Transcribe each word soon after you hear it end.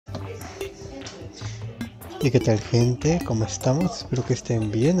¿Y qué tal, gente? ¿Cómo estamos? Espero que estén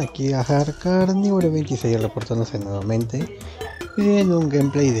bien. Aquí a Carnívoro 26 reportándose nuevamente en un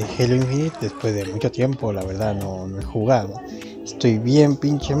gameplay de Halo Infinite. Después de mucho tiempo, la verdad no he jugado. Estoy bien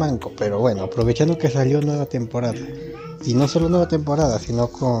pinche manco, pero bueno, aprovechando que salió nueva temporada. Y no solo nueva temporada, sino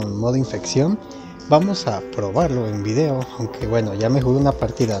con modo Infeccion, vamos a probarlo en video. Aunque bueno, ya me jugué una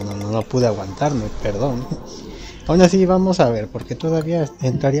partida, no pude aguantarme, perdón. Aún así vamos a ver, porque todavía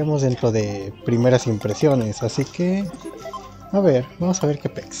entraríamos dentro de primeras impresiones, así que... A ver, vamos a ver qué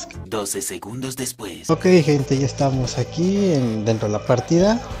pex. 12 segundos después. Ok, gente, ya estamos aquí dentro de la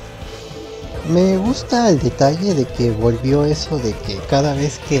partida. Me gusta el detalle de que volvió eso de que cada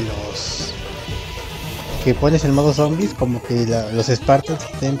vez que que pones el modo zombies, como que los Spartans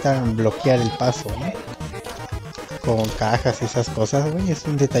intentan bloquear el paso, ¿no? Con cajas y esas cosas, güey, es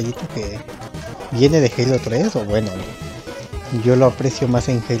un detallito que viene de Halo 3, o bueno, yo lo aprecio más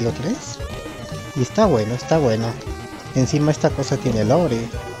en Halo 3. Y está bueno, está bueno. Encima esta cosa tiene lore.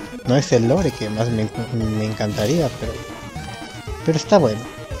 No es el lore que más me encantaría, pero está bueno.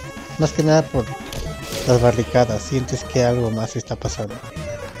 Más que nada por las barricadas, sientes que algo más está pasando.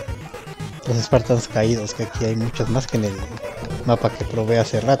 Los Spartans caídos, que aquí hay muchos más que en el mapa que probé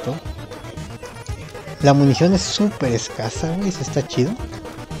hace rato. La munición es súper escasa, güey, eso está chido.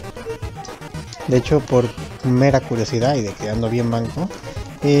 De hecho, por mera curiosidad y de que ando bien manco,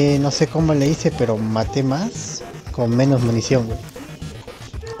 no sé cómo le hice, pero maté más con menos munición, güey.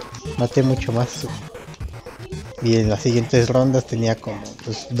 Maté mucho más. Y en las siguientes rondas tenía como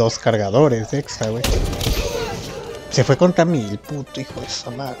pues, 2 cargadores extra, güey. Se fue contra mí, el puto hijo de esa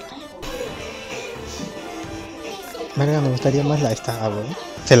madre. Verga, me gustaría más la esta, güey.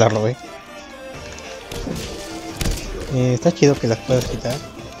 Se la robé. Está chido que las puedas quitar.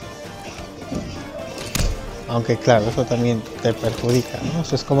 Aunque claro, eso también te perjudica, ¿no?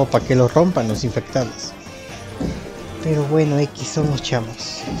 Eso es como para que los rompan los infectados. Pero bueno, X, somos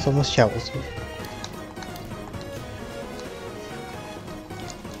chavos. Somos chavos,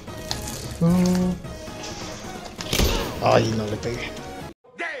 ¿no? Ay, no le pegué.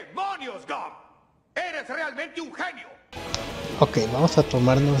 ¡Demonios, Gom! ¡Eres realmente un genio! Ok, vamos a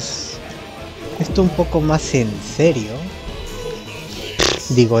tomarnos esto un poco más en serio.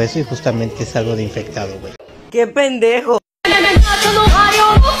 Digo eso y justamente es algo de infectado, güey. ¡Qué pendejo! ¿Qué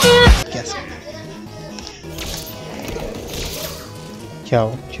hace?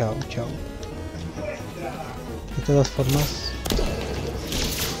 Chao. De todas formas,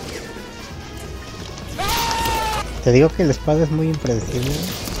 te digo que la espada es muy impredecible.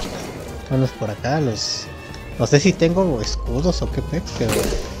 Vamos por acá, no sé si tengo escudos o qué pex, pero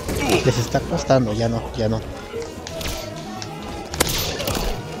les está costando, ya no.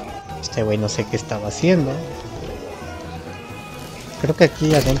 Este güey no sé qué estaba haciendo. Creo que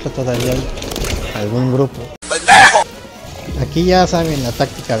aquí adentro todavía hay algún grupo. Aquí ya saben la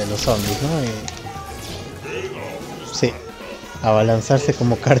táctica de los zombies, ¿no? Sí, abalanzarse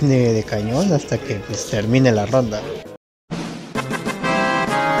como carne de cañón hasta que pues, termine la ronda.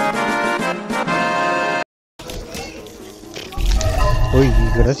 Uy,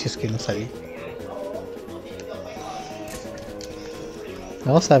 gracias que no salí.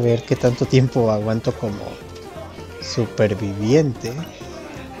 Vamos a ver qué tanto tiempo aguanto como superviviente.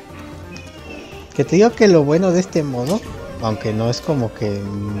 Que te digo que lo bueno de este modo, aunque no es como que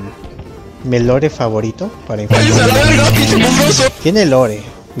mi lore favorito para Infeccion, tiene lore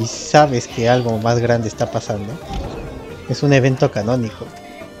y sabes que algo más grande está pasando. Es un evento canónico.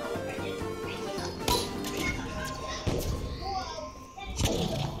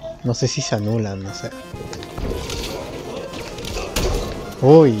 No sé si se anulan, no sé.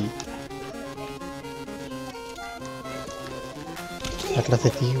 Uy. Atrás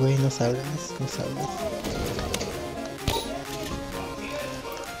de ti, güey, no salgas.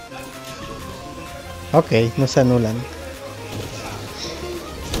 Ok, no se anulan.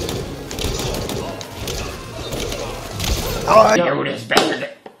 ¡Ay!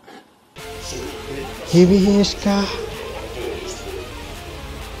 ¡Hibishka!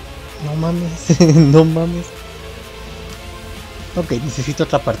 No mames, no mames. Ok, necesito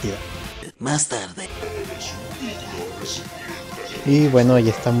otra partida. Más tarde. Y bueno,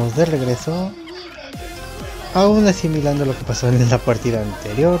 ya estamos de regreso. Aún asimilando lo que pasó en la partida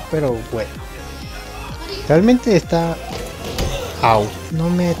anterior, pero bueno. Realmente está... Au. No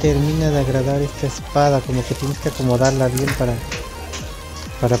me termina de agradar esta espada, como que tienes que acomodarla bien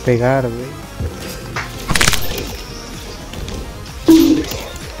para pegar, güey.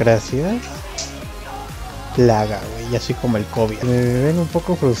 Gracias. Plaga, güey, ya soy como el COVID. Me ven un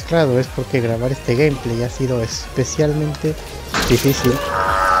poco frustrado, es porque grabar este gameplay ha sido especialmente difícil.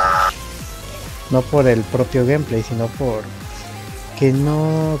 No por el propio gameplay, sino por que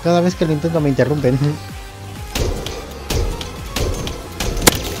no... Cada vez que lo intento me interrumpen.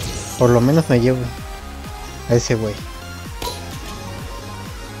 Por lo menos me llevo a ese güey.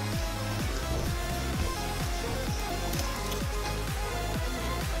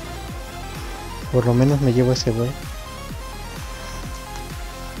 Por lo menos me llevo a ese güey.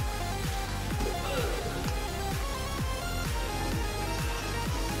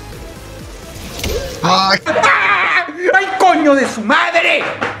 ¡Ay! ¡Ay, coño de su madre!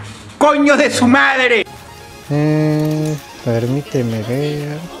 ¡Coño de su madre! Permíteme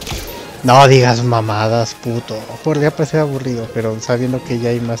ver. No digas mamadas, puto. Podría parecer aburrido, pero sabiendo que ya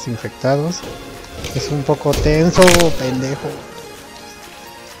hay más infectados, es un poco tenso, pendejo.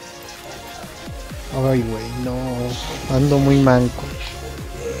 Ay, güey, no. Ando muy manco.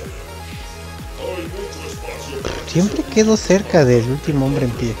 Siempre quedo cerca del último hombre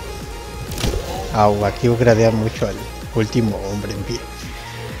en pie. Au, aquí gradea mucho al último hombre en pie.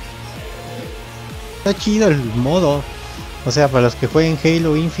 Está chido el modo. O sea, para los que jueguen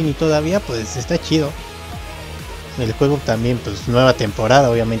Halo Infinite todavía, pues está chido. El juego también, pues nueva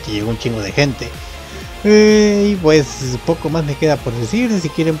temporada, obviamente llegó un chingo de gente. Y pues poco más me queda por decir. Si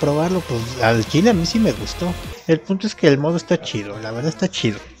quieren probarlo, pues al chile a mí sí me gustó. El punto es que el modo está chido, la verdad está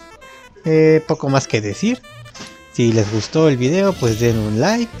chido. Poco más que decir. Si les gustó el video, pues den un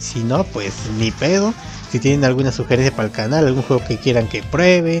like. Si no, pues ni pedo. Si tienen alguna sugerencia para el canal, algún juego que quieran que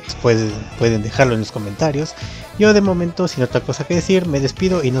pruebe, pueden dejarlo en los comentarios. Yo de momento, sin otra cosa que decir, me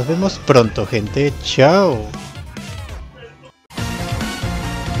despido y nos vemos pronto, gente. Chao.